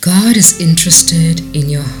God is interested in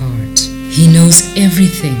your heart. He knows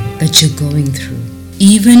everything that you're going through.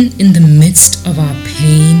 Even in the midst of our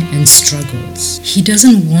pain and struggles, He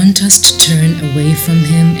doesn't want us to turn away from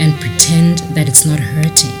Him and pretend that it's not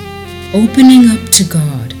hurting. Opening up to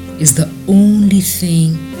God is the only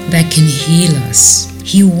thing that can heal us.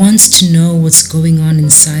 He wants to know what's going on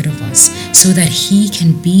inside of us so that He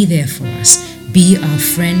can be there for us, be our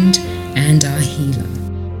friend and our healer.